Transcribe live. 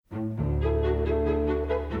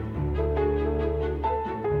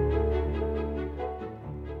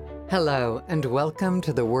Hello, and welcome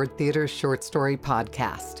to the Word Theater Short Story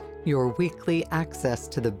Podcast, your weekly access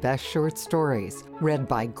to the best short stories read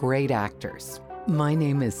by great actors. My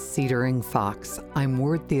name is Cedering Fox. I'm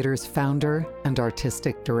Word Theater's founder and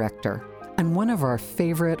artistic director. And one of our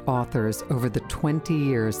favorite authors over the 20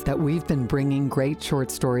 years that we've been bringing great short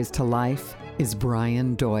stories to life is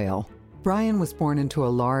Brian Doyle. Brian was born into a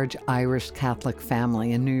large Irish Catholic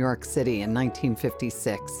family in New York City in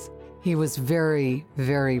 1956. He was very,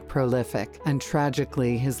 very prolific, and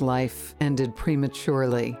tragically, his life ended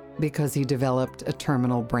prematurely because he developed a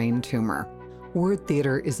terminal brain tumor. Word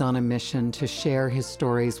Theater is on a mission to share his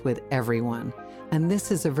stories with everyone, and this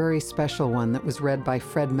is a very special one that was read by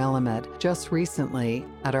Fred Melamed just recently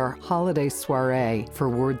at our holiday soiree for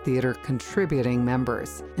Word Theater contributing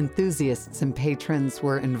members. Enthusiasts and patrons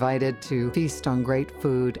were invited to feast on great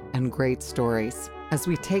food and great stories. As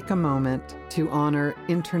we take a moment to honor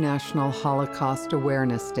International Holocaust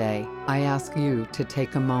Awareness Day, I ask you to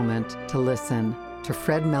take a moment to listen to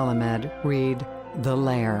Fred Melamed read The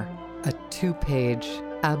Lair, a 2-page,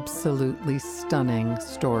 absolutely stunning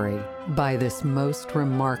story by this most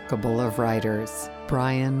remarkable of writers,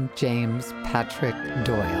 Brian James Patrick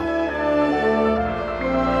Doyle.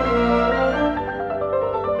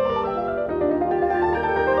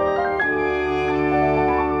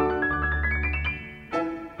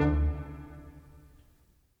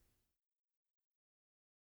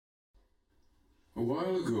 A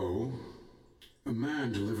while ago, a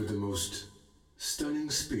man delivered the most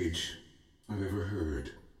stunning speech I've ever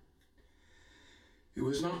heard. It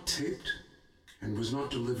was not taped and was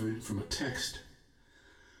not delivered from a text,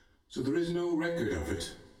 so there is no record of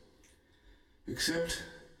it, except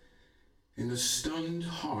in the stunned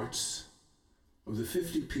hearts of the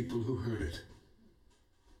 50 people who heard it.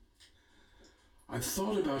 I've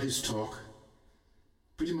thought about his talk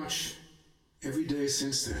pretty much every day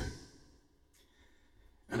since then.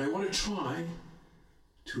 And I want to try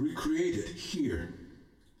to recreate it here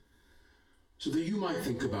so that you might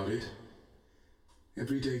think about it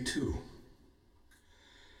every day too.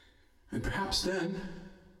 And perhaps then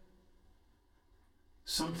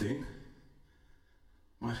something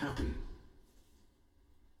might happen.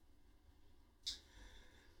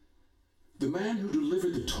 The man who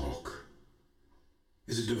delivered the talk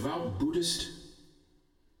is a devout Buddhist.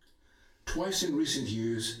 Twice in recent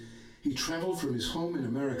years, he traveled from his home in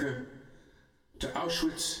America to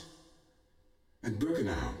Auschwitz and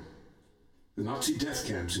Birkenau, the Nazi death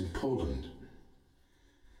camps in Poland.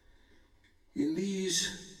 In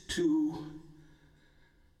these 2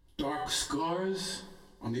 dark scars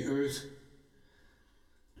on the earth,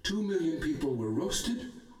 2 million people were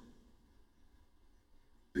roasted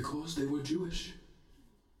because they were Jewish.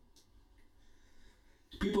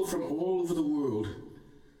 People from all over the world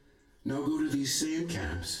now go to these same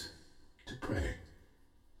camps to pray.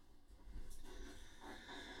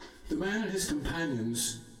 The man and his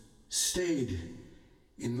companions stayed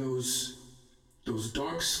in those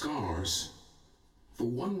dark scars for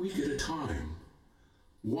 1 week at a time,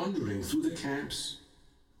 wandering through the camps,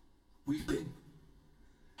 weeping,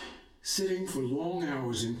 sitting for long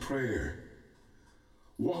hours in prayer,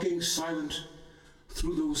 walking silent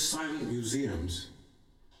through those silent museums.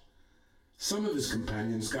 Some of his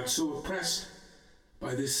companions got so oppressed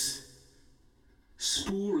by this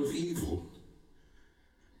spoor of evil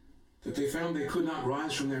that they found they could not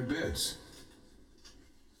rise from their beds.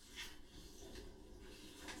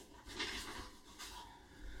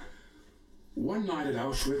 One night at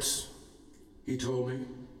Auschwitz, he told me,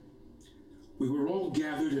 we were all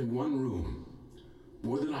gathered in one room,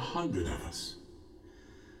 more than 100 of us,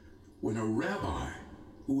 when a rabbi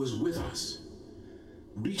who was with us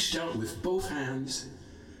reached out with both hands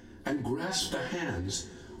and grasped the hands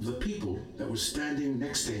of the people that were standing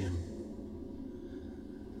next to him.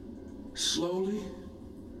 Slowly,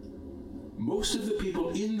 most of the people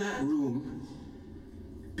in that room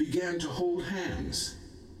began to hold hands,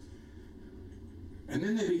 and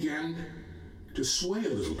then they began to sway a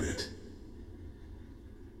little bit,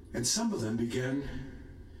 and some of them began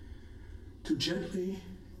to gently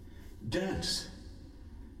dance.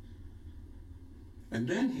 And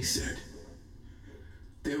then, he said,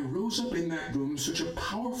 there rose up in that room such a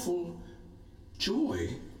powerful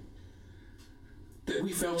joy that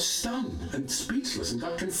we felt stunned and speechless and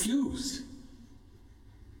got confused.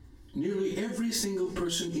 Nearly every single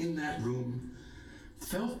person in that room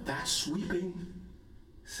felt that sweeping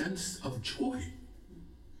sense of joy.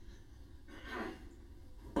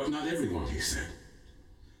 But not everyone, he said.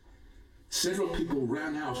 Several people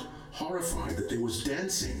ran out horrified that there was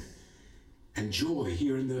dancing and joy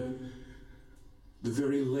here in the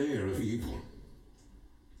very lair of evil.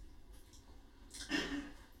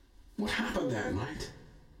 what happened that night?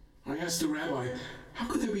 I asked the rabbi, how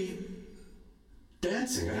could there be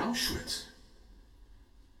dancing at Auschwitz?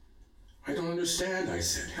 I don't understand, I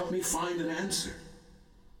said. Help me find an answer.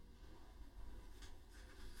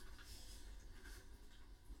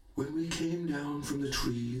 When we came down from the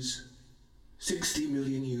trees 60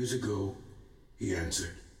 million years ago, he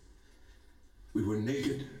answered, we were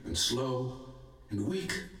naked and slow and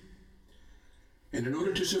weak. And in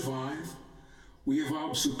order to survive, we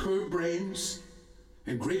evolved superb brains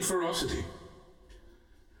and great ferocity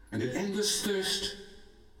and an endless thirst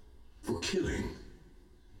for killing.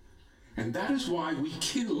 And that is why we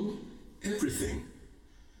kill everything,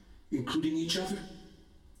 including each other.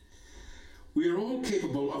 We are all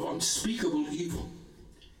capable of unspeakable evil,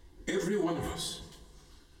 every one of us.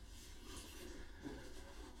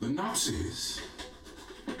 The Nazis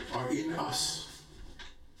are in us.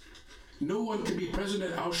 No one can be present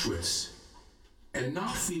at Auschwitz and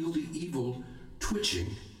not feel the evil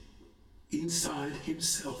twitching inside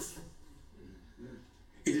himself.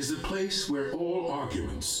 It is the place where all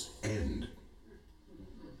arguments end.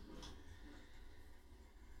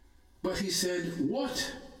 But he said,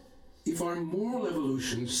 what if our moral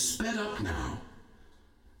evolution sped up now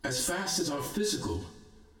as fast as our physical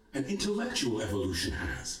and intellectual evolution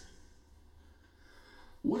has?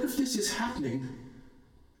 What if this is happening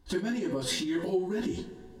to many of us here already?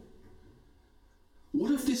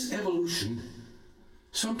 What if this evolution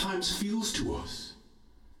sometimes feels to us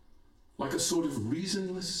like a sort of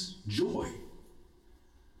reasonless joy?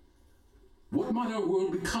 What might our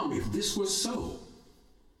world become if this was so?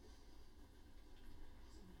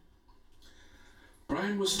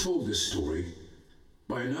 Brian was told this story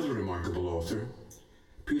by another remarkable author,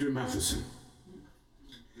 Peter Matthiessen.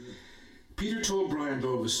 Peter told Brian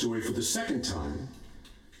Doyle the story for the second time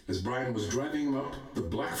as Brian was driving him up the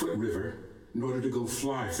Blackfoot River in order to go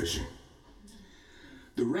fly fishing.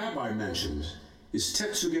 The rabbi mentioned is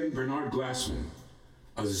Tetsugen Bernard Glassman,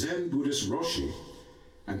 a Zen Buddhist Roshi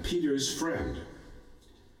and Peter's friend.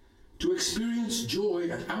 To experience joy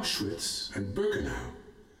at Auschwitz and Birkenau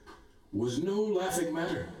was no laughing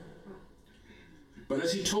matter. But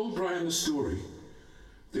as he told Brian the story,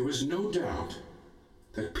 there was no doubt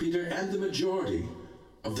that Peter and the majority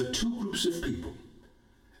of the two groups of people,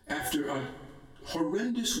 after a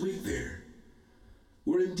horrendous week there,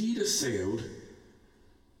 were indeed assailed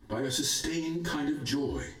by a sustained kind of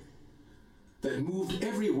joy that moved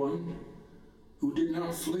everyone who did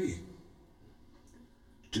not flee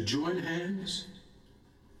to join hands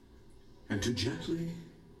and to gently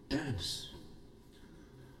dance,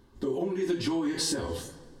 though only the joy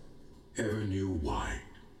itself ever knew why.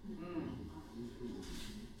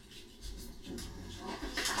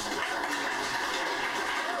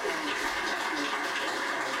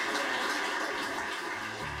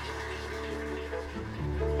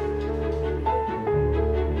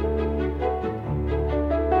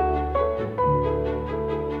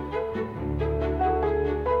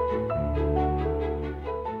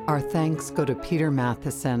 Our thanks go to Peter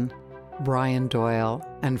Matthiessen, Brian Doyle,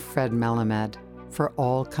 and Fred Melamed for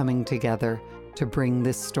all coming together to bring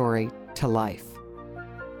this story to life.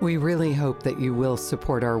 We really hope that you will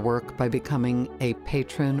support our work by becoming a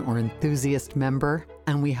patron or enthusiast member,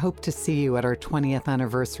 and we hope to see you at our 20th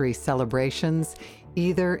anniversary celebrations,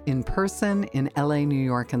 either in person in LA, New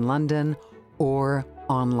York, and London, or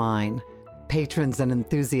online. Patrons and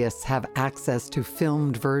enthusiasts have access to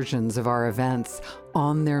filmed versions of our events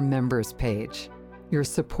on their members page. Your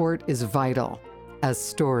support is vital, as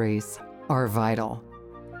stories are vital.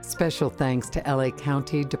 Special thanks to LA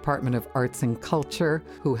County Department of Arts and Culture,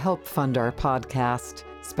 who help fund our podcast.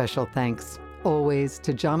 Special thanks always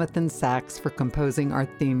to Jonathan Sachs for composing our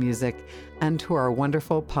theme music, and to our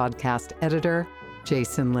wonderful podcast editor,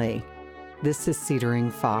 Jason Lee. This is Cedar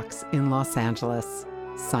Ring Fox in Los Angeles,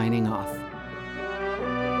 signing off.